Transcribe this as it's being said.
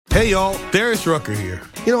Hey y'all, Darius Rucker here.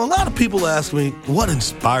 You know, a lot of people ask me, what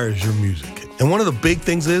inspires your music? And one of the big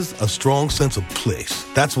things is a strong sense of place.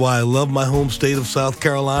 That's why I love my home state of South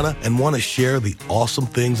Carolina and want to share the awesome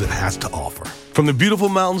things it has to offer. From the beautiful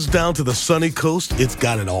mountains down to the sunny coast, it's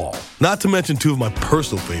got it all. Not to mention two of my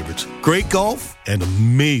personal favorites, great golf and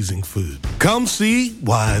amazing food. Come see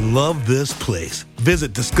why I love this place.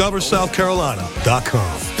 Visit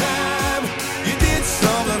discoversouthcarolina.com.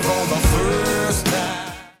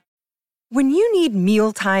 When you need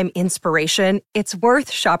mealtime inspiration, it's worth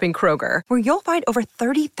shopping Kroger, where you'll find over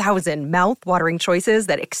 30,000 mouth-watering choices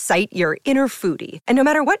that excite your inner foodie. And no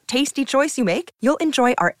matter what tasty choice you make, you'll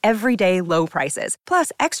enjoy our everyday low prices,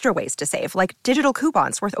 plus extra ways to save, like digital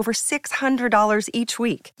coupons worth over $600 each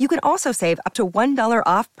week. You can also save up to $1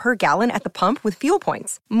 off per gallon at the pump with fuel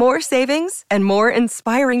points. More savings and more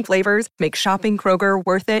inspiring flavors make shopping Kroger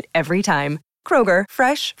worth it every time. Kroger,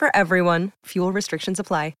 fresh for everyone. Fuel restrictions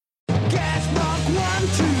apply. Gas mark 1, 2,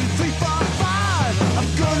 3, 4, 5.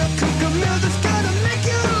 I'm gonna cook a meal that's gonna make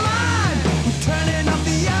you mine. I'm turning up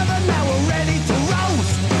the oven, now we're ready to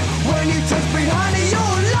roast. When you touch me, honey,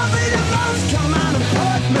 you'll love it the most. Come on and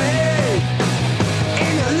put me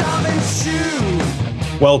in a loving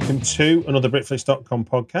shoe. Welcome to another Britflix.com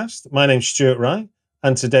podcast. My name's Stuart Wright,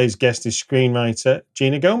 and today's guest is screenwriter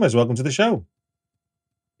Gina Gomez. Welcome to the show.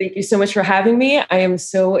 Thank you so much for having me. I am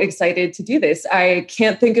so excited to do this. I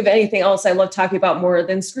can't think of anything else I love talking about more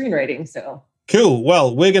than screenwriting. So cool.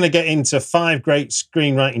 Well, we're going to get into 5 great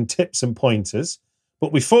screenwriting tips and pointers.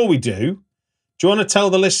 But before we do you want to tell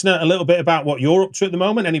the listener a little bit about what you're up to at the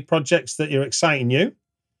moment? Any projects that are exciting you?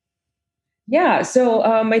 Yeah.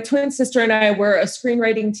 So my twin sister and I were a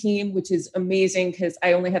screenwriting team, which is amazing because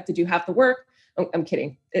I only have to do half the work. Oh, I'm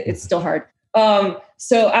kidding. It's still hard.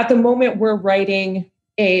 So at the moment, we're writing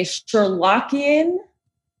a Sherlockian,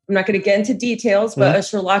 I'm not going to get into details, but a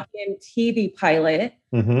Sherlockian TV pilot.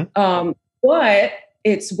 But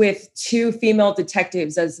it's with 2 female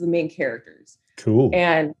detectives as the main characters. Cool.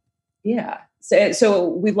 And yeah, so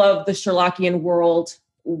we love the Sherlockian world.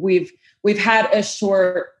 We've had a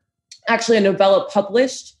novella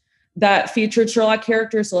published that featured Sherlock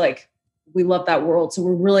characters. So like, we love that world. So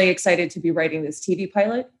we're really excited to be writing this TV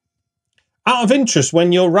pilot. Out of interest,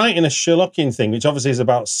 when you're writing a Sherlockian thing, which obviously is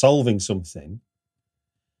about solving something,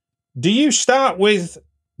 do you start with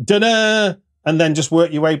da-da and then just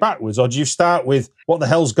work your way backwards? Or do you start with what the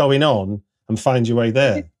hell's going on and find your way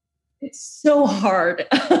there? It's so hard.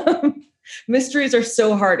 Mysteries are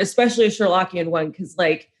so hard, especially a Sherlockian one, because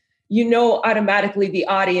automatically the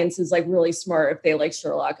audience is like really smart if they like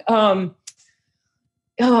Sherlock.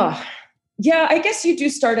 Yeah, I guess you do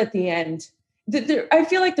start at the end. I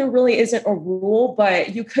feel like there really isn't a rule,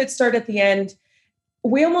 but you could start at the end.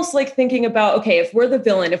 We almost like thinking about, okay, if we're the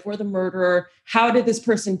villain, if we're the murderer, how did this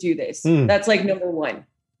person do this? That's like number 1,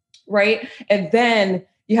 right? And then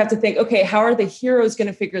you have to think, okay, how are the heroes going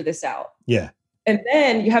to figure this out? Yeah. And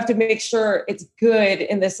then you have to make sure it's good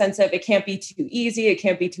in the sense of it can't be too easy. It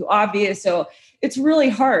can't be too obvious. So it's really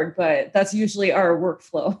hard, but that's usually our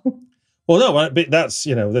workflow. Well, no, but that's,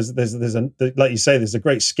 there's like you say, there's a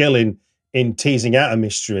great skill in teasing out a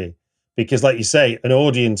mystery, because like you say, an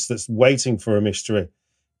audience that's waiting for a mystery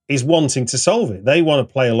is wanting to solve it. They want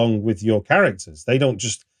to play along with your characters. They don't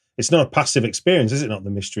just, it's not a passive experience, is it not, the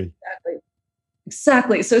mystery?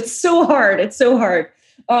 Exactly. So it's so hard.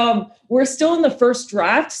 We're still in the first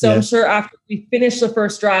draft. So I'm sure after we finish the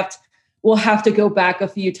first draft, we'll have to go back a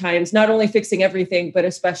few times, not only fixing everything, but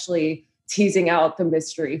especially teasing out the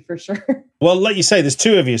mystery for sure. Well, like you say, there's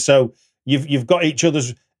 2 of you. So you've got each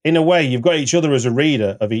other's, in a way, you've got each other as a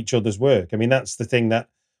reader of each other's work. I mean, that's the thing, that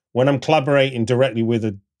when I'm collaborating directly with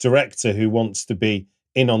a director who wants to be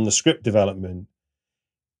in on the script development,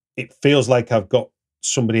 it feels like I've got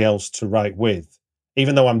somebody else to write with,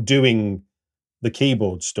 even though I'm doing the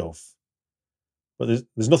keyboard stuff. But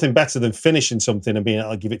there's nothing better than finishing something and being able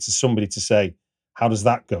to give it to somebody to say, how does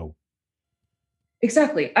that go?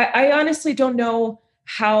 Exactly. I honestly don't know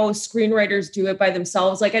how screenwriters do it by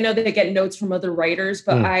themselves. Like, I know they get notes from other writers,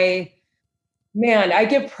 but I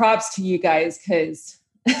give props to you guys because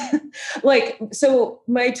so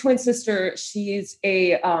my twin sister, she's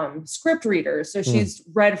a script reader. So she's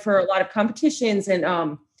read for a lot of competitions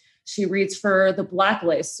and she reads for the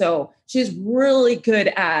Blacklist. So she's really good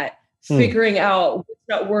at figuring out what's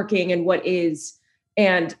not working and what is.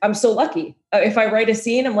 And I'm so lucky. If I write a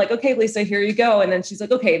scene, I'm like, okay, Lisa, here you go. And then she's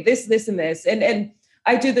like, okay, this, and this. And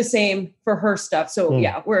I do the same for her stuff. So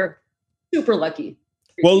yeah, we're super lucky.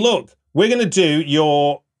 Well, look, we're going to do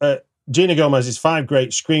your Gina Gomez's 5 great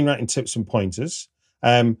screenwriting tips and pointers.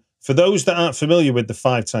 For those that aren't familiar with the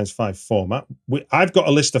 5x5 format, I've got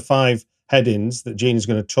a list of 5 headings that Gina's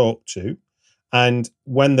going to talk to. And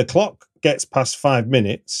when the clock gets past 5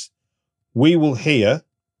 minutes, we will hear,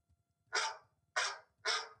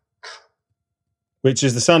 which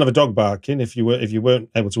is the sound of a dog barking, if you weren't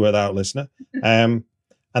able to work that out, listener. And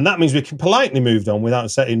that means we can politely move on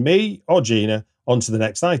without setting me or Gina onto the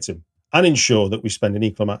next item and ensure that we spend an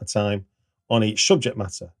equal amount of time on each subject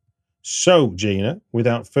matter. So, Gina,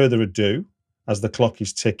 without further ado, as the clock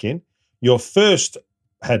is ticking, your first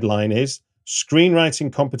headline is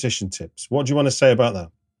Screenwriting Competition Tips. What do you want to say about that?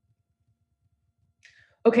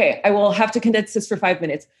 Okay, I will have to condense this for 5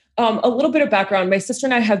 minutes. A little bit of background. My sister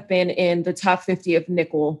and I have been in the top 50 of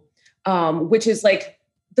Nickel, which is like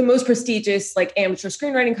the most prestigious like amateur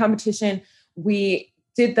screenwriting competition. We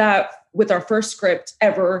did that with our first script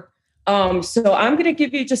ever. So I'm going to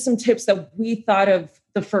give you just some tips that we thought of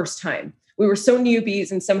the first time. We were so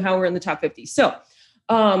newbies and somehow we're in the top 50. So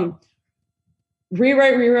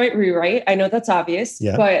rewrite. I know that's obvious,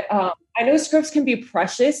 but I know scripts can be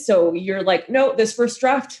precious. So you're like, no, this first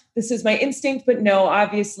draft, this is my instinct, but no,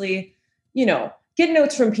 obviously, get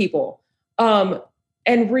notes from people and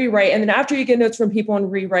rewrite. And then after you get notes from people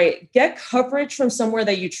and rewrite, get coverage from somewhere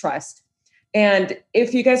that you trust. And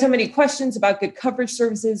if you guys have any questions about good coverage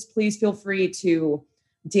services, please feel free to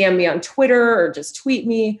DM me on Twitter or just tweet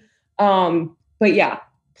me. But yeah,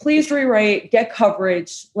 please rewrite, get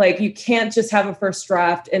coverage. Like you can't just have a first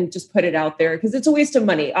draft and just put it out there because it's a waste of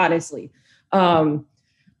money, honestly.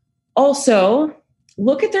 Also,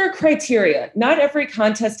 look at their criteria. Not every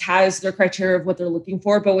contest has their criteria of what they're looking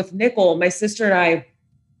for, but with Nickel, my sister and I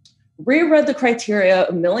reread the criteria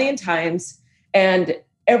a million times, and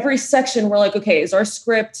every section we're like, okay, is our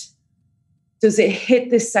script, does it hit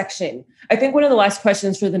this section? I think one of the last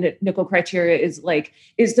questions for the Nickel criteria is like,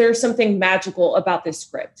 is there something magical about this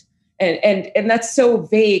script? And that's so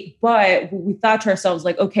vague, but we thought to ourselves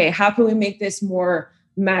like, okay, how can we make this more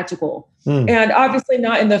magical? And obviously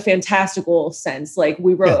not in the fantastical sense. Like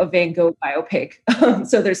we wrote a Van Gogh biopic.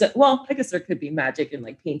 So I guess there could be magic in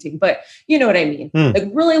like painting, but you know what I mean? Like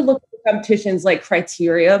really look at the competitions like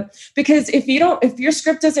criteria, because if your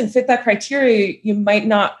script doesn't fit that criteria, you might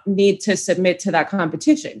not need to submit to that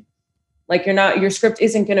competition. Like your script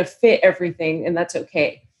isn't going to fit everything, and that's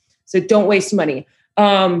okay. So don't waste money.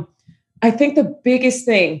 I think the biggest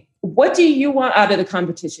thing, what do you want out of the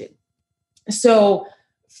competition? So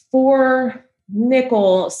for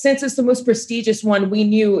Nickel, since it's the most prestigious one, we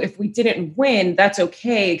knew if we didn't win, that's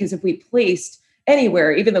okay. Because if we placed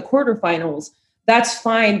anywhere, even the quarterfinals, that's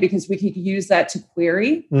fine because we could use that to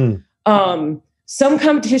query. Some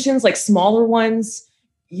competitions, like smaller ones,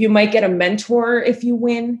 you might get a mentor if you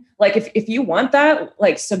win. Like if you want that,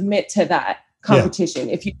 like submit to that competition.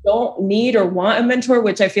 If you don't need or want a mentor,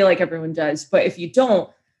 which I feel like everyone does, but if you don't,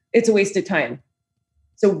 it's a waste of time.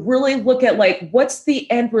 So really look at like, what's the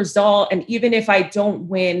end result? And even if I don't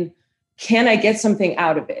win, can I get something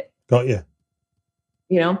out of it? Got you.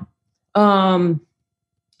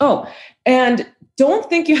 And don't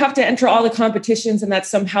think you have to enter all the competitions and that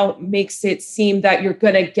somehow makes it seem that you're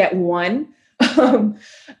going to get one.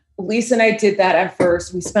 Lisa and I did that at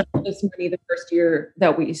first. We spent all this money the first year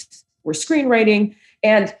that we were screenwriting,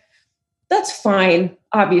 and that's fine,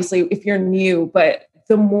 obviously, if you're new, but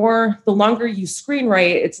the longer you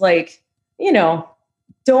screenwrite, it's like,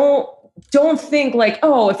 don't think like,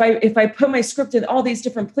 oh, if I put my script in all these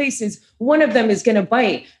different places, one of them is going to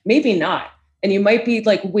bite. Maybe not. And you might be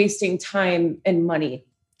like wasting time and money.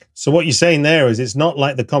 So what you're saying there is it's not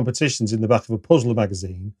like the competitions in the back of a puzzle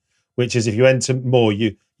magazine, which is if you enter more,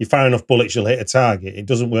 you fire enough bullets, you'll hit a target. It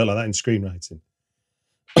doesn't work like that in screenwriting.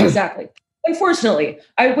 Exactly. Unfortunately,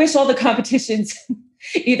 I wish all the competitions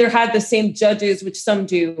either had the same judges, which some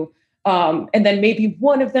do, and then maybe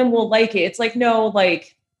one of them will like it. It's like, no,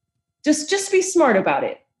 like just be smart about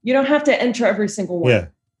it. You don't have to enter every single one. Yeah.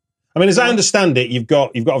 I mean, as I understand it, you've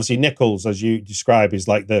got obviously Nichols, as you describe, is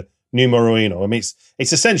like the numero uno. I mean,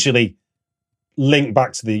 it's essentially linked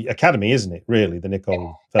back to the Academy, isn't it? Really, the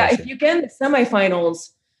Nicole. Yeah. If you get in the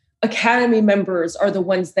semifinals, Academy members are the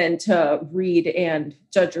ones then to read and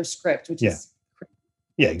judge your script, which is.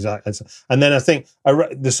 Yeah, exactly. And then I think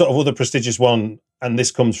the sort of other prestigious one, and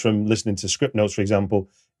this comes from listening to script notes, for example,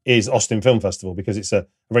 is Austin Film Festival, because it's a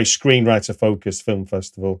very screenwriter-focused film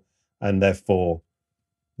festival, and therefore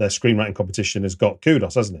their screenwriting competition has got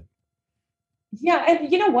kudos, hasn't it? Yeah,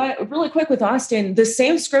 and you know what? Really quick with Austin, the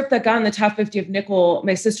same script that got in the top 50 of Nickel,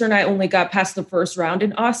 my sister and I only got past the first round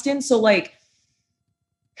in Austin. So like,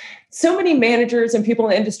 so many managers and people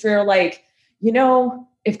in the industry are like,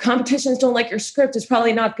 if competitions don't like your script, it's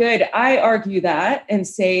probably not good. I argue that and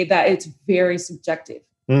say that it's very subjective.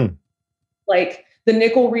 Like the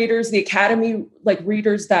nickel readers, the Academy like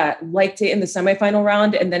readers that liked it in the semifinal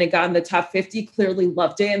round and then it got in the top 50 clearly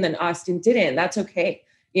loved it, and then Austin didn't. That's okay.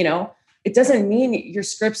 You know, it doesn't mean your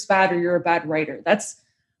script's bad or you're a bad writer. That's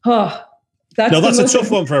a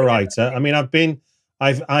tough one for a writer. I mean,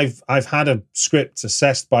 I've had a script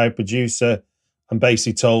assessed by a producer and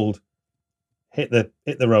basically told, hit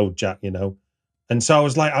the road, Jack, you know. And so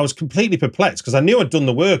I was completely perplexed because I knew I'd done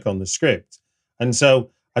the work on the script. And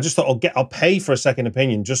so I just thought I'll pay for a second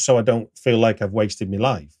opinion just so I don't feel like I've wasted my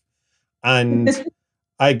life. And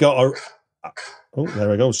I got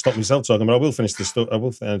there I go. Stop myself talking, but I will finish this stuff. I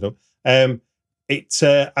will finish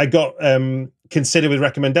it. I got considered with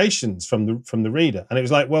recommendations from the reader. And it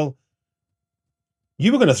was like, well,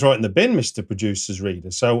 you were going to throw it in the bin, Mr. Producer's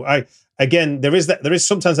reader. So there is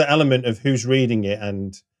sometimes that element of who's reading it,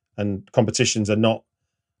 and competitions are not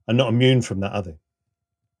immune from that, are they?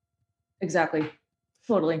 Exactly.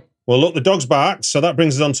 Totally. Well, look, the dog's barked. So that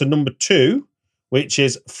brings us on to number 2, which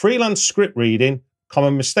is freelance script reading,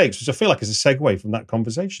 common mistakes, which I feel like is a segue from that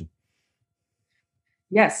conversation.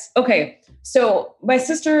 Yes. Okay. So my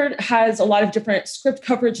sister has a lot of different script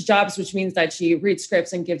coverage jobs, which means that she reads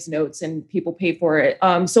scripts and gives notes and people pay for it.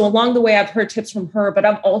 So along the way, I've heard tips from her, but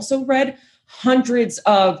I've also read hundreds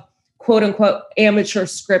of quote unquote amateur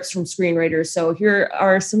scripts from screenwriters. So here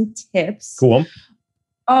are some tips. Go on.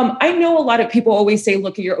 I know a lot of people always say,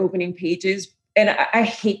 look at your opening pages. And I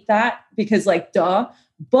hate that because like, duh.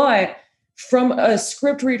 But from a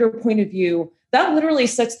script reader point of view, that literally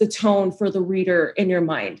sets the tone for the reader in your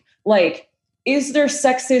mind. Like, is there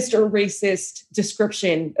sexist or racist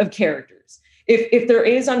description of characters? If there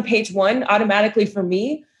is on page 1, automatically for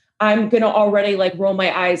me, I'm going to already like roll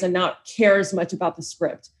my eyes and not care as much about the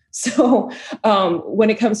script. So when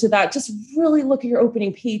it comes to that, just really look at your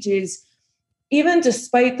opening pages, even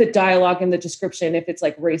despite the dialogue and the description, if it's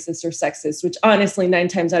like racist or sexist, which honestly 9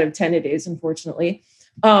 times out of 10 it is, unfortunately.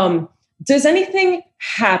 Does anything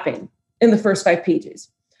happen in the first 5 pages?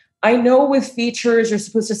 I know with features, you're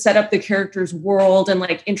supposed to set up the character's world and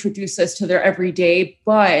like introduce us to their everyday,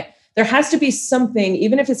 but there has to be something,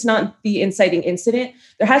 even if it's not the inciting incident,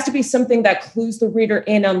 there has to be something that clues the reader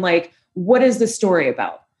in on like, what is the story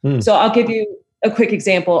about? So I'll give you a quick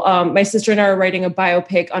example. My sister and I are writing a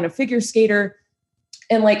biopic on a figure skater.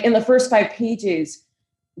 And like in the first 5 pages,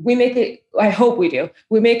 we make it, I hope we do,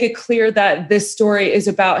 we make it clear that this story is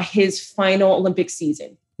about his final Olympic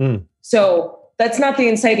season. So that's not the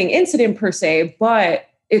inciting incident per se, but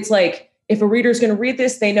it's like, if a reader is going to read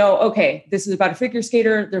this, they know, okay, this is about a figure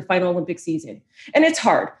skater, their final Olympic season. And it's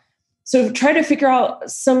hard. So try to figure out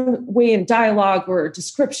some way in dialogue or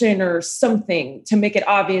description or something to make it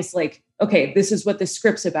obvious, like, okay, this is what the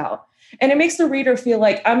script's about. And it makes the reader feel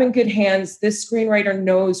like I'm in good hands. This screenwriter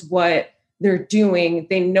knows what they're doing.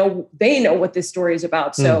 They know what this story is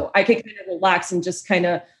about. So I can kind of relax and just kind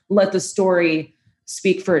of let the story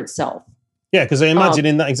speak for itself. Yeah, because I imagine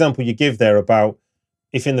in that example you give there about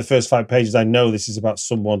if in the first 5 pages I know this is about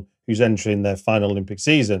someone who's entering their final Olympic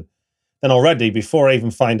season, then already before I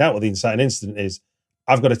even find out what the inciting incident is,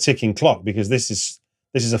 I've got a ticking clock because this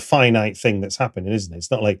is a finite thing that's happening, isn't it?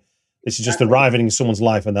 It's not like this is just arriving in someone's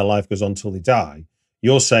life and their life goes on till they die.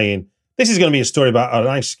 You're saying this is going to be a story about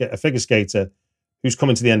a figure skater who's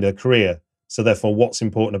coming to the end of their career. So therefore, what's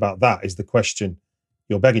important about that is the question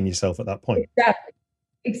you're begging yourself at that point.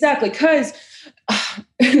 Exactly. Because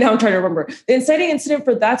now I'm trying to remember. The inciting incident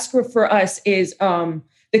for that script for us is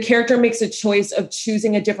the character makes a choice of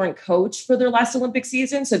choosing a different coach for their last Olympic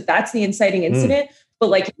season. So that's the inciting incident. But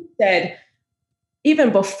like you said,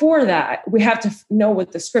 even before that, we have to know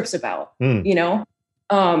what the script's about, you know?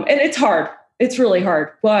 And it's hard. It's really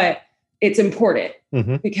hard, but it's important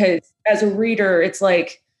because as a reader, it's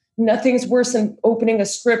like nothing's worse than opening a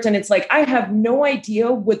script and it's like, I have no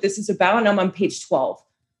idea what this is about. And I'm on page 12.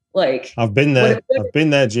 Like I've been there. I've been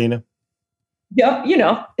there, Gina. Yep. You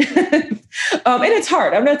know, and it's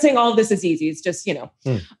hard. I'm not saying all of this is easy. It's just, you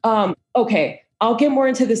know, okay, I'll get more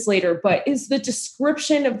into this later, but is the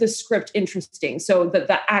description of the script interesting? So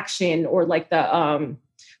the action or like the,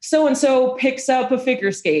 so-and-so picks up a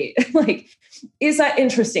figure skate, like, is that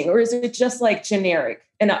interesting? Or is it just like generic?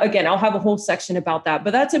 And again, I'll have a whole section about that,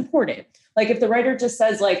 but that's important. Like if the writer just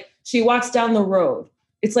says like, she walks down the road,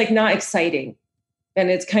 it's like not exciting and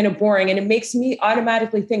it's kind of boring. And it makes me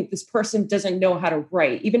automatically think this person doesn't know how to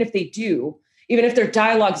write. Even if they do, even if their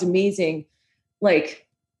dialogue's amazing, like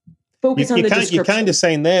focus on the description. You're kind of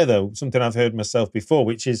saying there though, something I've heard myself before,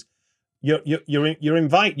 which is you're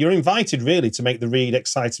invited really to make the read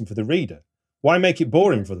exciting for the reader. Why make it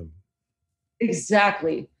boring for them?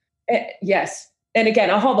 Exactly. Yes. And again,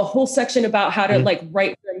 I'll have a whole section about how to like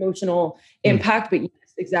write for emotional impact, but yes,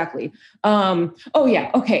 exactly. Oh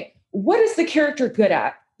yeah. Okay. What is the character good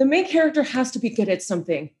at? The main character has to be good at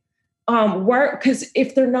something. Because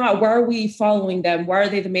if they're not, why are we following them? Why are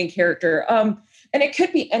they the main character? And it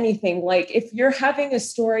could be anything. Like if you're having a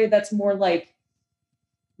story that's more like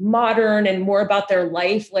modern and more about their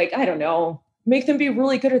life, like, I don't know, make them be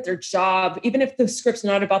really good at their job. Even if the script's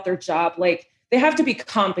not about their job, like they have to be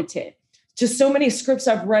competent. Just so many scripts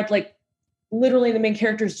I've read, like literally the main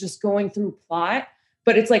character is just going through plot,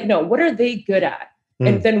 but it's like, no, what are they good at?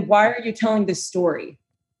 And then why are you telling this story?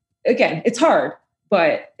 Again, it's hard,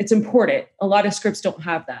 but it's important. A lot of scripts don't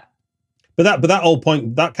have that. But that whole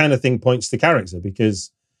point, that kind of thing points to character,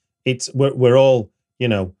 because we're all, you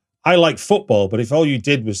know, I like football, but if all you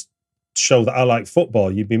did was show that I like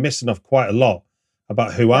football, you'd be missing off quite a lot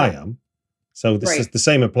about who I am. So this is the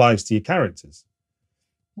same applies to your characters.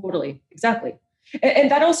 Totally. Exactly.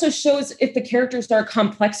 And that also shows if the characters are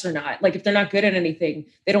complex or not. Like if they're not good at anything,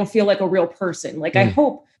 they don't feel like a real person. Like I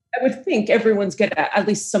would think everyone's good at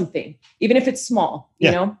least something, even if it's small,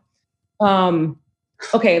 you know?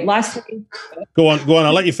 Okay. Last thing. Go on.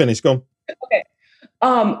 I'll let you finish. Go on. Okay.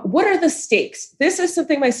 What are the stakes? This is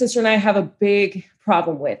something my sister and I have a big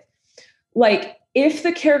problem with. Like if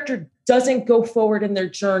the character doesn't go forward in their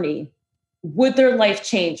journey, would their life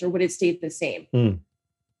change or would it stay the same?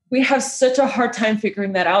 We have such a hard time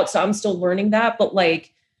figuring that out. So I'm still learning that. But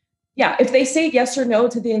like, yeah, if they say yes or no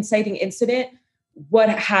to the inciting incident, what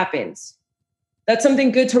happens? That's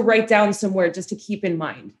something good to write down somewhere just to keep in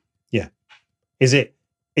mind. Yeah. Is it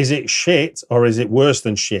shit or is it worse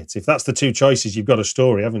than shit? If that's the two choices, you've got a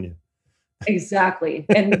story, haven't you? Exactly.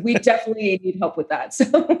 And we definitely need help with that.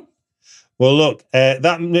 So, well, look,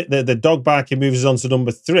 the dog barking moves us on to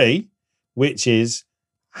number 3, which is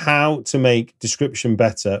how to make description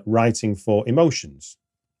better, writing for emotions.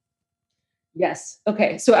 Yes.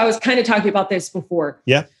 Okay. So I was kind of talking about this before.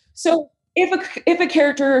 Yeah. So if a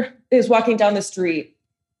character is walking down the street,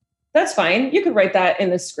 that's fine. You could write that in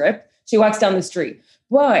the script. She walks down the street.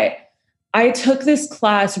 But I took this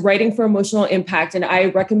class, Writing for Emotional Impact, and I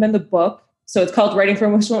recommend the book. So it's called Writing for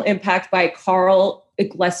Emotional Impact by Carl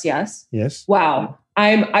Iglesias. Yes. Wow.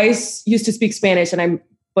 I used to speak Spanish and I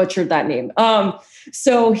butchered that name.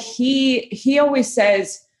 So he always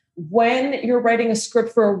says, when you're writing a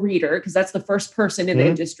script for a reader, because that's the first person in the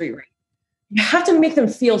industry, right? You have to make them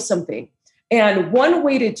feel something. And one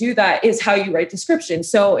way to do that is how you write description.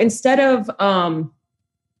 So instead of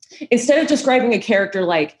describing a character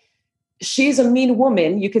like she's a mean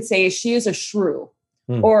woman, you could say she is a shrew.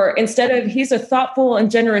 Or instead of he's a thoughtful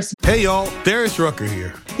and generous. Hey, y'all, Darius Rucker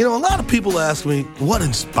here. You know, a lot of people ask me, what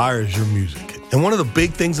inspires your music? And one of the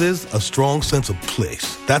big things is a strong sense of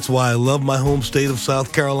place. That's why I love my home state of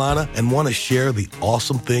South Carolina and want to share the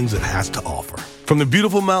awesome things it has to offer. From the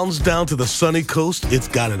beautiful mountains down to the sunny coast, it's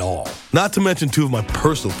got it all. Not to mention 2 of my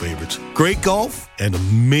personal favorites, great golf and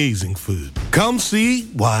amazing food. Come see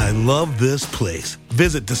why I love this place.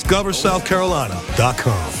 Visit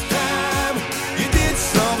discoversouthcarolina.com.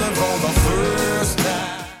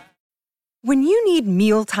 When you need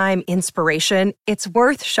mealtime inspiration, it's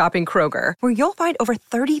worth shopping Kroger, where you'll find over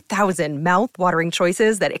 30,000 mouth-watering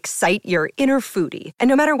choices that excite your inner foodie. And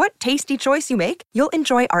no matter what tasty choice you make, you'll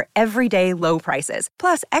enjoy our everyday low prices,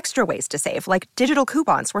 plus extra ways to save, like digital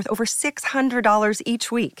coupons worth over $600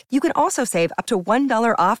 each week. You can also save up to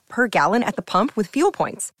 $1 off per gallon at the pump with fuel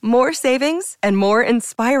points. More savings and more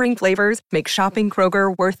inspiring flavors make shopping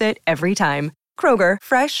Kroger worth it every time. Kroger,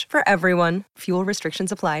 fresh for everyone. Fuel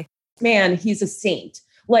restrictions apply. Man, he's a saint.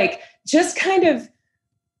 Like just kind of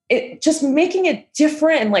just making it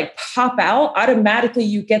different and like pop out, automatically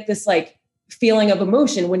you get this like feeling of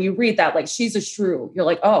emotion when you read that, like she's a shrew. You're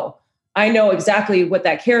like, oh, I know exactly what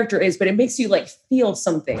that character is, but it makes you like feel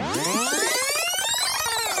something.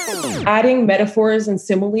 Adding metaphors and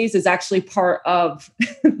similes is actually part of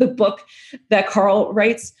the book that Carl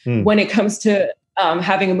writes when it comes to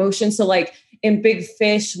having emotion. So like, in Big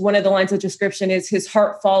Fish, one of the lines of description is his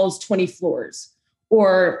heart falls 20 floors.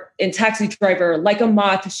 Or in Taxi Driver, like a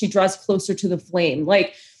moth, she draws closer to the flame.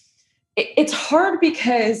 Like it's hard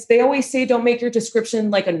because they always say, don't make your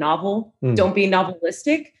description like a novel. Don't be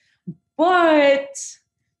novelistic. But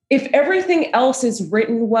if everything else is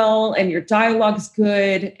written well and your dialogue's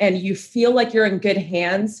good and you feel like you're in good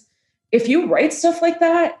hands, if you write stuff like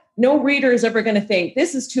that, no reader is ever going to think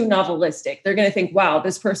this is too novelistic. They're going to think, wow,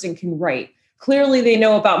 this person can write. Clearly, they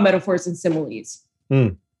know about metaphors and similes.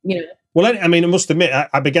 You know. Well, I mean, I must admit,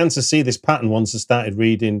 I began to see this pattern once I started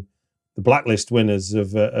reading the Blacklist winners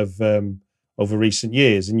of over recent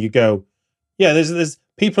years, and you go, yeah, there's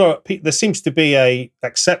there seems to be a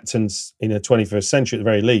acceptance in the 21st century at the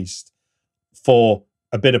very least for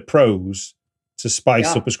a bit of prose to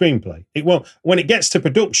spice up a screenplay. It won't, when it gets to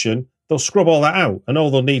production, they'll scrub all that out, and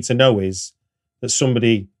all they'll need to know is that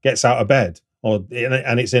somebody gets out of bed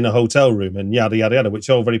and it's in a hotel room and yada, yada, yada, which is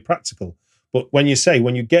all very practical. But when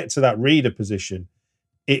you get to that reader position,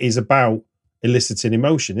 it is about eliciting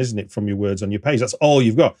emotion, isn't it, from your words on your page? That's all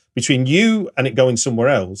you've got. Between you and it going somewhere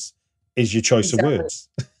else is your choice of words.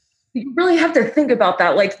 You really have to think about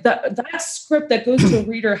that. Like that script that goes to a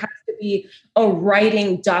reader has to be a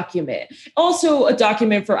writing document. Also a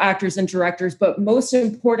document for actors and directors, but most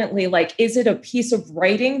importantly, like, is it a piece of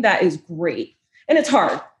writing that is great? And it's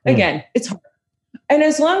hard. Again, it's hard. And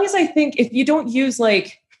as long as I think if you don't use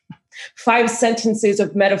like 5 sentences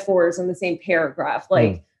of metaphors in the same paragraph,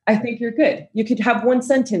 like I think you're good. You could have one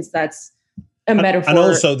sentence that's a metaphor. And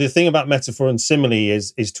also the thing about metaphor and simile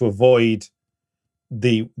is to avoid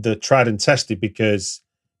the tried and tested, because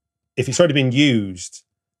if it's already been used,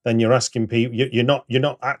 then you're asking people, you're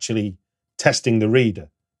not actually testing the reader.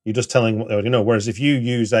 You're just telling what they already know. Whereas if you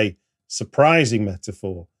use a surprising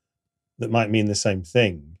metaphor that might mean the same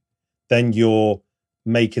thing, then you're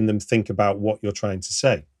making them think about what you're trying to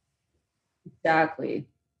say. Exactly.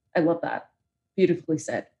 I love that. Beautifully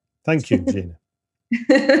said. Thank you, Gina.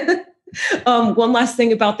 One last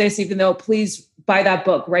thing about this, even though please buy that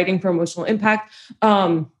book, Writing for Emotional Impact.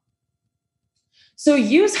 So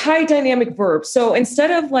use high dynamic verbs. So instead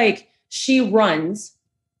of like she runs,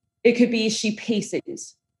 it could be she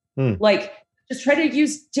paces. Like just try to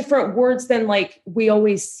use different words than like we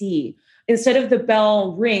always see. Instead of the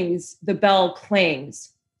bell rings, the bell clangs.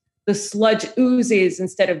 The sludge oozes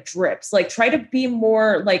instead of drips. Like try to be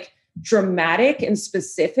more like dramatic and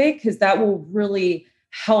specific, because that will really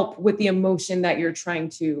help with the emotion that you're trying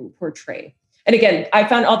to portray. And again, I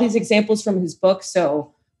found all these examples from his book,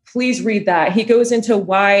 so please read that. He goes into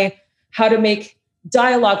how to make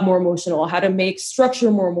dialogue more emotional, how to make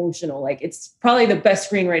structure more emotional. Like it's probably the best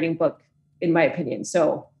screenwriting book in my opinion.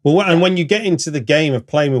 So, well, and when you get into the game of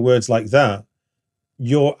playing with words like that,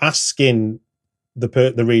 you're asking the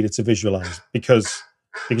reader to visualize because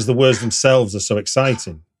the words themselves are so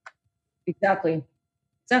exciting. Exactly.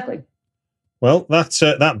 Well,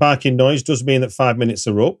 that barking noise does mean that 5 minutes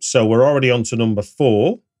are up. So we're already on to number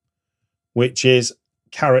 4, which is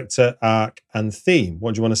character, arc, and theme.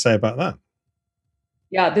 What do you want to say about that?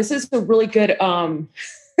 Yeah, this is a really good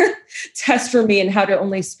test for me in how to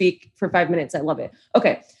only speak for 5 minutes. I love it.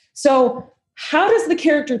 Okay, so how does the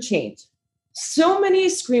character change? So many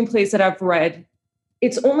screenplays that I've read,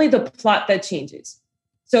 it's only the plot that changes.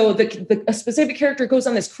 So a specific character goes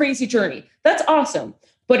on this crazy journey. That's awesome.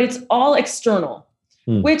 But it's all external,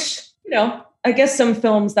 which, I guess some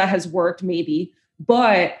films that has worked maybe,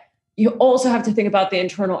 but you also have to think about the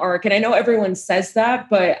internal arc. And I know everyone says that,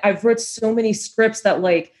 but I've read so many scripts that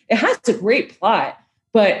like, it has a great plot,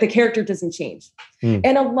 but the character doesn't change.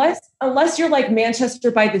 And unless you're like Manchester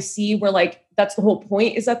by the Sea, where like, that's the whole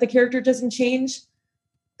point is that the character doesn't change,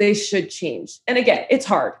 they should change. And again, it's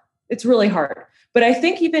hard. It's really hard. But I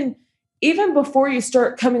think even before you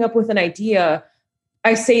start coming up with an idea,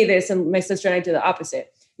 I say this, and my sister and I do the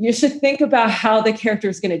opposite. You should think about how the character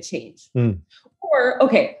is going to change. Or,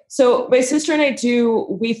 okay, so my sister and I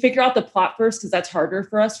we figure out the plot first because that's harder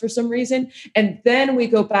for us for some reason. And then we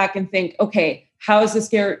go back and think, okay, how is this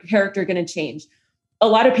character going to change? A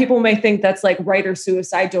lot of people may think that's like writer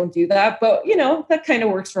suicide. Don't do that. But, that kind of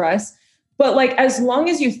works for us. But like, as long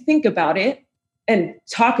as you think about it and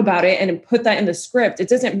talk about it and put that in the script, it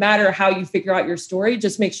doesn't matter how you figure out your story.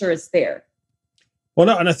 Just make sure it's there. Well,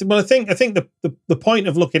 no, and I think the point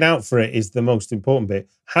of looking out for it is the most important bit.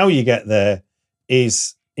 How you get there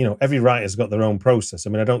is, every writer's got their own process. I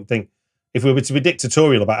mean, I don't think if we were to be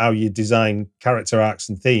dictatorial about how you design character arcs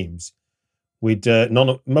and themes, most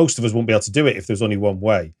of us wouldn't be able to do it if there's only one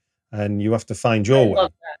way, and you have to find your way.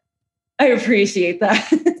 Love that. I appreciate that.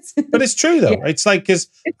 But it's true though. Yeah. It's like, because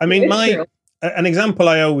I mean, true. An example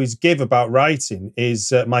I always give about writing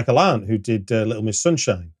is Michael Arndt, who did Little Miss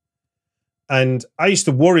Sunshine. And I used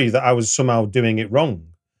to worry that I was somehow doing it wrong.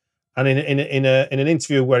 And in an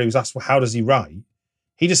interview where he was asked, well, how does he write?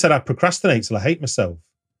 He just said, I procrastinate till I hate myself.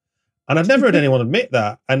 And I'd never heard anyone admit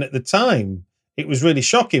that. And at the time, it was really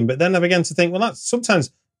shocking. But then I began to think, well,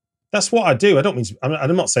 sometimes that's what I do.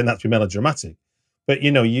 I'm not saying that to be melodramatic, but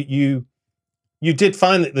you did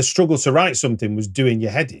find that the struggle to write something was doing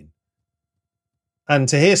your head in. And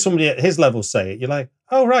to hear somebody at his level say it, you're like,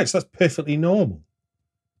 oh, right, so that's perfectly normal.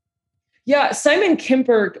 Yeah, Simon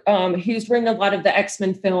Kinberg, he's written a lot of the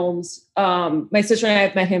X-Men films. My sister and I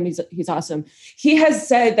have met him. He's awesome. He has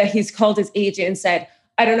said that he's called his agent and said,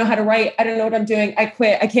 I don't know how to write. I don't know what I'm doing. I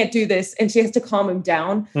quit. I can't do this. And she has to calm him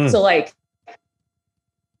down. So like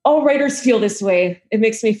all writers feel this way. It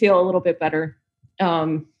makes me feel a little bit better.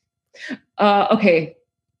 Okay.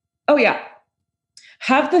 Oh yeah.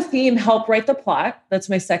 Have the theme help write the plot. That's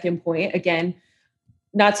my second point. Again,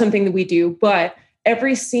 not something that we do, but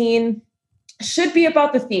every scene should be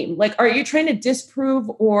about the theme. Like, are you trying to disprove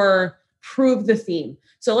or prove the theme?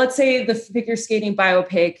 So let's say the figure skating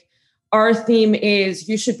biopic, our theme is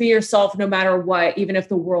you should be yourself no matter what, even if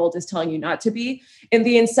the world is telling you not to be. In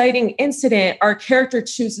the inciting incident, our character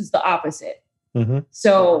chooses the opposite.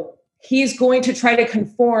 So he's going to try to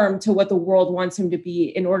conform to what the world wants him to be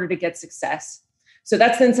in order to get success. So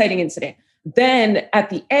that's the inciting incident. Then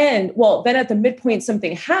at the end, then at the midpoint,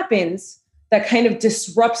 something happens that kind of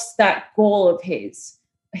disrupts that goal of his.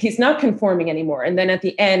 He's not conforming anymore. And then at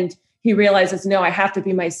the end, he realizes, no, I have to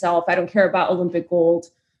be myself. I don't care about Olympic gold.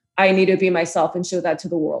 I need to be myself and show that to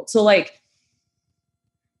the world. So like,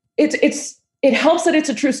 it helps that it's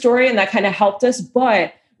a true story, and that kind of helped us,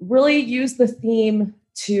 but really use the theme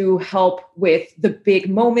to help with the big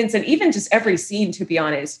moments and even just every scene, to be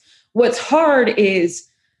honest. What's hard is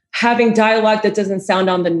having dialogue that doesn't sound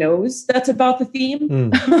on the nose that's about the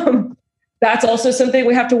theme. That's also something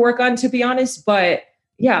we have to work on, to be honest. But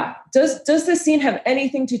yeah, does this scene have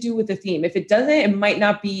anything to do with the theme? If it doesn't, it might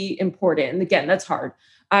not be important. And again, that's hard.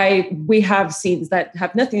 We have scenes that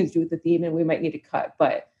have nothing to do with the theme and we might need to cut,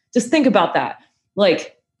 but just think about that.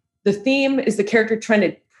 Like, the theme is the character trying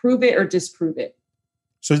to prove it or disprove it.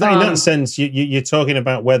 So in that sense, you're talking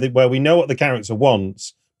about where we know what the character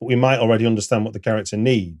wants, but we might already understand what the character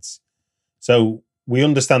needs. So we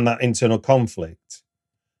understand that internal conflict.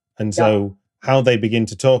 And so how they begin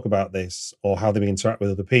to talk about this or how they interact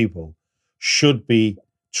with other people should be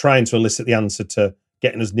trying to elicit the answer to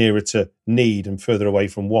getting us nearer to need and further away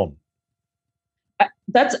from want.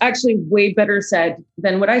 That's actually way better said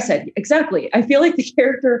than what I said. Exactly. I feel like the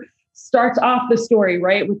character starts off the story,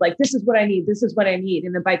 right, with like, this is what I need. This is what I need.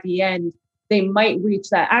 And then by the end, they might reach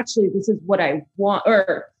that. Actually, this is what I want,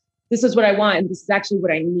 or this is what I want. And this is actually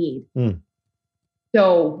what I need.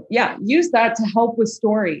 So yeah, use that to help with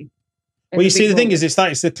story. Well, you see, the thing is, it's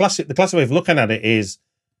the classic way of looking at it is,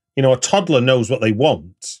 a toddler knows what they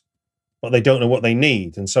want, but they don't know what they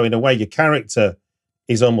need. And so in a way, your character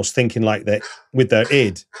is almost thinking like that with their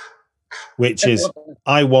id, which is,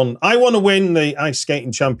 I want to win the ice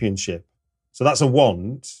skating championship. So that's a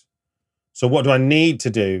want. So what do I need to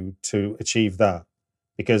do to achieve that?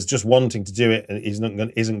 Because just wanting to do it isn't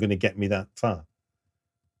going to get me that far.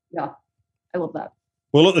 Yeah, I love that.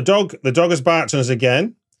 Well, look, the dog has barked on us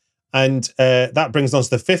again. And that brings us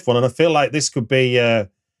to the fifth one. And I feel like this could be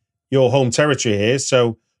your home territory here.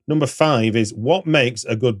 So number 5 is, what makes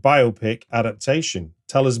a good biopic adaptation?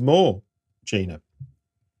 Tell us more, Gina.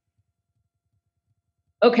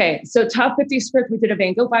 Okay, so top 50 script, we did a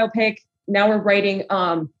Van Gogh biopic. Now we're writing,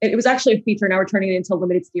 it was actually a feature. Now we're turning it into a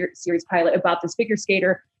limited series pilot about this figure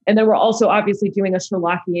skater. And then we're also obviously doing a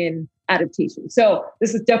Sherlockian adaptation. So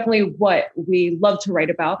this is definitely what we love to write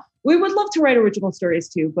about. We would love to write original stories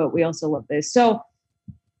too, but we also love this. So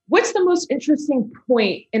what's the most interesting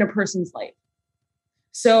point in a person's life?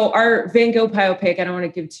 So our Van Gogh biopic, I don't want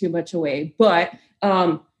to give too much away, but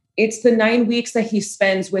it's the 9 weeks that he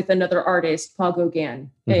spends with another artist, Paul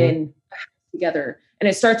Gauguin, in together. And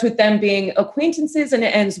it starts with them being acquaintances and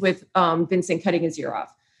it ends with Vincent cutting his ear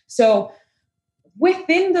off. So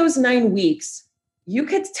within those 9 weeks, you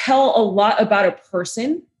could tell a lot about a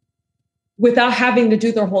person without having to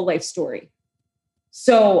do their whole life story.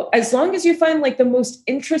 So as long as you find like the most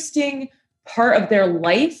interesting part of their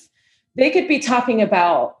life, they could be talking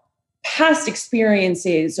about past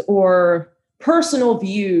experiences or personal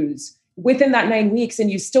views within that 9 weeks, and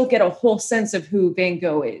you still get a whole sense of who Van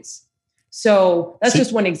Gogh is. So that's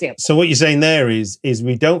just one example. So what you're saying there is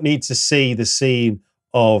we don't need to see the scene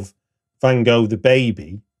of Van Gogh the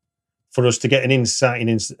baby for us to get an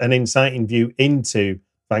inciting view into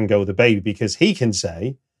Van Gogh the baby, because he can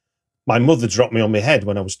say, my mother dropped me on my head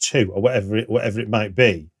when I was 2, or whatever it might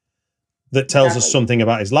be, that tells us something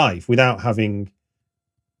about his life without having,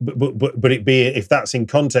 but it be, if that's in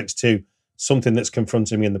context to something that's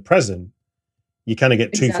confronting me in the present, you kind of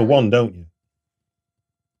get 2 for 1, don't you?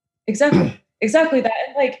 Exactly that.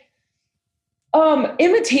 And like,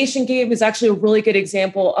 Imitation Game is actually a really good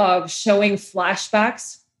example of showing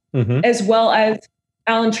flashbacks as well as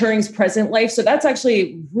Alan Turing's present life. So that's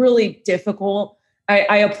actually really difficult.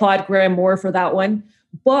 I applaud Graham Moore for that one.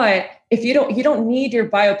 But if you don't need your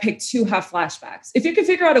biopic to have flashbacks. If you could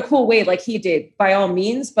figure out a cool way like he did, by all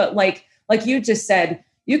means, but like you just said,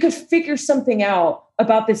 you could figure something out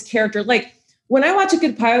about this character. Like when I watch a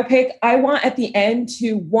good biopic, I want at the end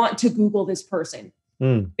to want to Google this person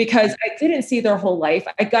because I didn't see their whole life.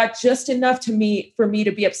 I got just enough for me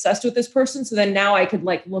to be obsessed with this person. So then now I could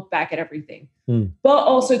like look back at everything, but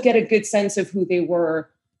also get a good sense of who they were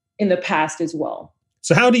in the past as well.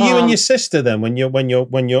 So how do you and your sister then, when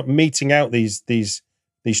you're meeting out these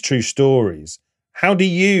true stories, how do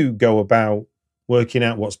you go about working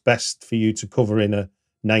out what's best for you to cover in a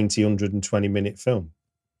 90, 120 minute film?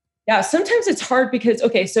 Yeah, sometimes it's hard because,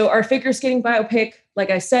 okay, so our figure skating biopic, like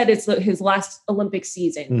I said, it's his last Olympic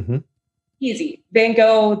season. Mm-hmm. Easy. Van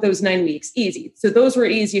Gogh, those 9 weeks, easy. So those were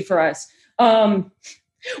easy for us.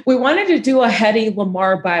 We wanted to do a Hedy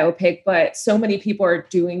Lamarr biopic, but so many people are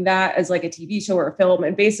doing that as like a TV show or a film.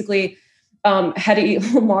 And basically, Hedy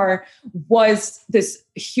Lamarr was this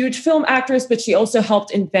huge film actress, but she also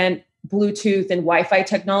helped invent Bluetooth and Wi-Fi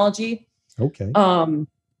technology. Okay.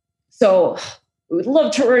 So we would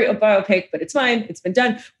love to write a biopic, but it's fine. It's been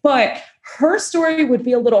done. But her story would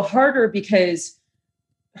be a little harder because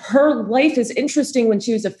her life is interesting when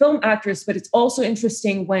she was a film actress, but it's also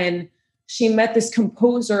interesting when she met this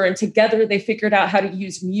composer and together they figured out how to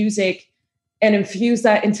use music and infuse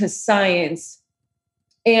that into science.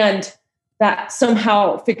 And that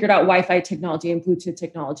somehow figured out Wi-Fi technology and Bluetooth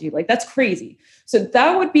technology. Like that's crazy. So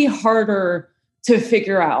that would be harder to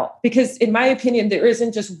figure out because in my opinion, there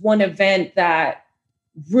isn't just one event that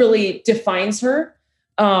really defines her.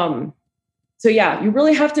 So yeah, you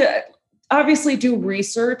really have to obviously do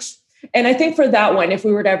research. And I think for that one, if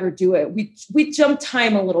we were to ever do it, we jump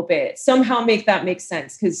time a little bit, somehow make that make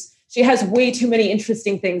sense because she has way too many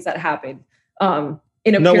interesting things that happen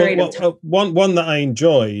in a period of time. One that I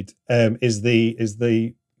enjoyed is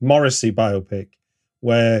the Morrissey biopic,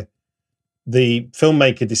 where the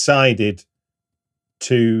filmmaker decided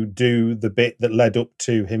to do the bit that led up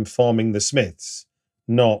to him forming the Smiths,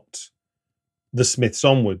 not the Smiths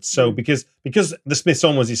onwards. So because the Smiths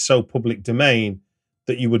onwards is so public domain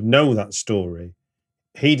that you would know that story,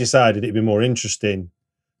 he decided it'd be more interesting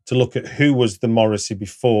to look at who was the Morrissey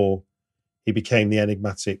before he became the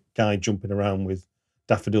enigmatic guy jumping around with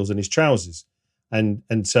daffodils in his trousers. And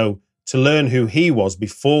so to learn who he was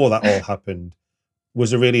before that all happened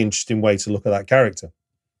was a really interesting way to look at that character.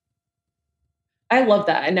 I love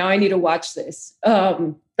that. And now I need to watch this.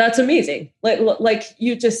 That's amazing. Like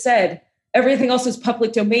you just said, everything else is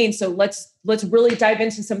public domain. So let's really dive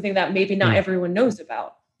into something that maybe not everyone knows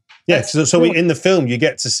about. Yeah. So in the film, you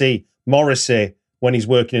get to see Morrissey when he's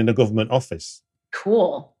working in a government office.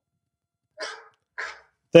 Cool.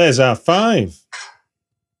 There's our 5.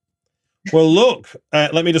 Well, look,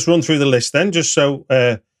 let me just run through the list then, just so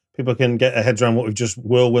people can get their heads around what we've just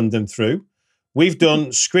whirlwind them through. We've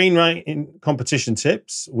done screenwriting competition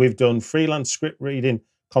tips. We've done freelance script reading,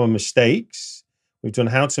 common mistakes. We've done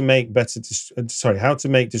how to make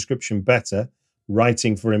description better,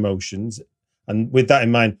 writing for emotions. And with that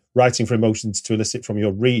in mind, writing for emotions to elicit from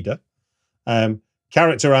your reader.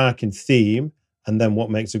 Character arc and theme, and then what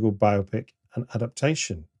makes a good biopic and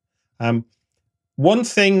adaptation. One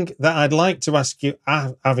thing that I'd like to ask you,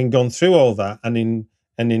 having gone through all that, and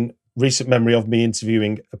in recent memory of me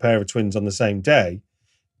interviewing a pair of twins on the same day,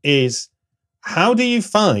 is how do you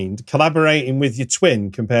find collaborating with your twin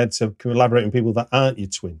compared to collaborating with people that aren't your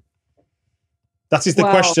twin? That is the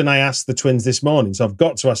question I asked the twins this morning, so I've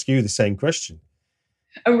got to ask you the same question.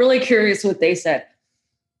 I'm really curious what they said.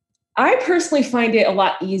 I personally find it a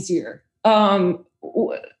lot easier.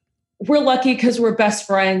 We're lucky because we're best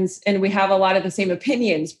friends and we have a lot of the same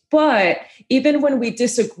opinions. But even when we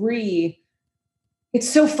disagree, it's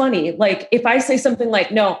so funny. Like if I say something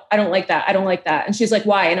like, no, I don't like that. I don't like that. And she's like,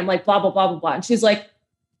 why? And I'm like, blah, blah, blah, blah, blah. And she's like,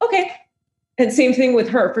 okay. And same thing with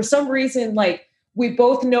her. For some reason, like we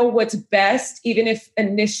both know what's best, even if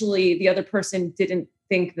initially the other person didn't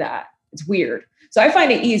think that. It's weird. So I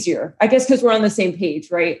find it easier, I guess, because we're on the same page,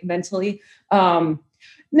 right? Mentally.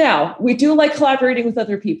 Now, we do like collaborating with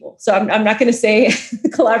other people. So I'm not going to say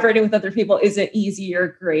collaborating with other people isn't easy or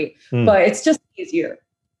great, but it's just easier.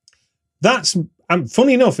 That's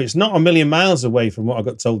funny enough, it's not a million miles away from what I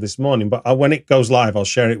got told this morning, but when it goes live, I'll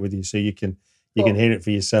share it with you so you can hear it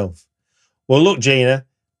for yourself. Well, look, Gina,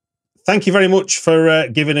 thank you very much for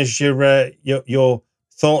giving us your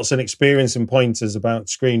thoughts and experience and pointers about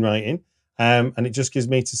screenwriting. And it just gives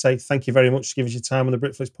me to say thank you very much to give us your time on the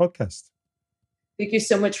Britflix podcast. Thank you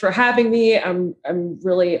so much for having me. I'm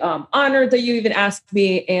really honored that you even asked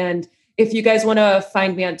me. And if you guys want to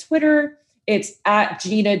find me on Twitter, It's at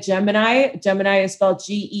Gina Gemini. Gemini is spelled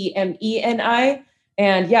Gemeni.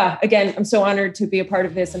 And yeah, again, I'm so honored to be a part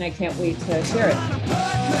of this and I can't wait to share it.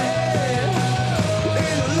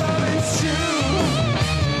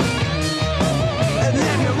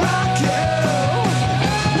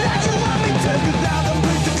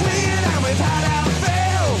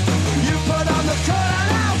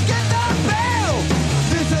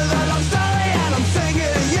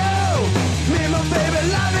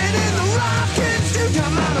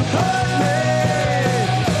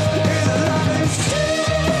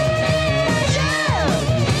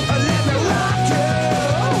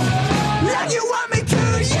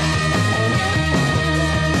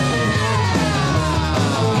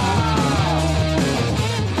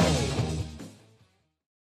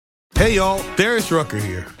 Hey y'all, Darius Rucker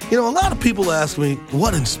here. You know, a lot of people ask me,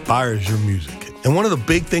 what inspires your music? And one of the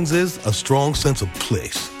big things is a strong sense of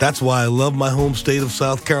place. That's why I love my home state of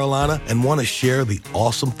South Carolina and want to share the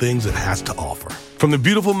awesome things it has to offer. From the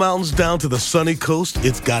beautiful mountains down to the sunny coast,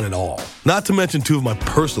 it's got it all. Not to mention two of my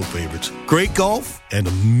personal favorites, great golf and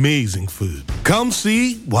amazing food. Come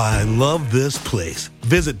see why I love this place.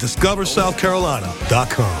 Visit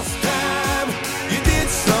discoversouthcarolina.com.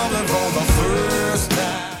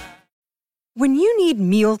 When you need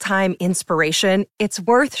mealtime inspiration, it's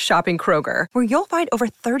worth shopping Kroger, where you'll find over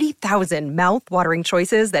 30,000 mouth-watering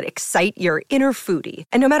choices that excite your inner foodie.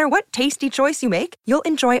 And no matter what tasty choice you make, you'll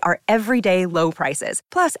enjoy our everyday low prices,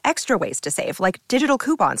 plus extra ways to save, like digital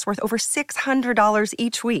coupons worth over $600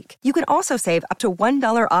 each week. You can also save up to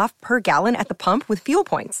 $1 off per gallon at the pump with fuel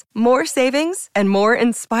points. More savings and more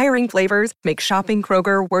inspiring flavors make shopping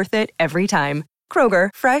Kroger worth it every time. Kroger,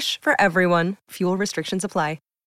 fresh for everyone. Fuel restrictions apply.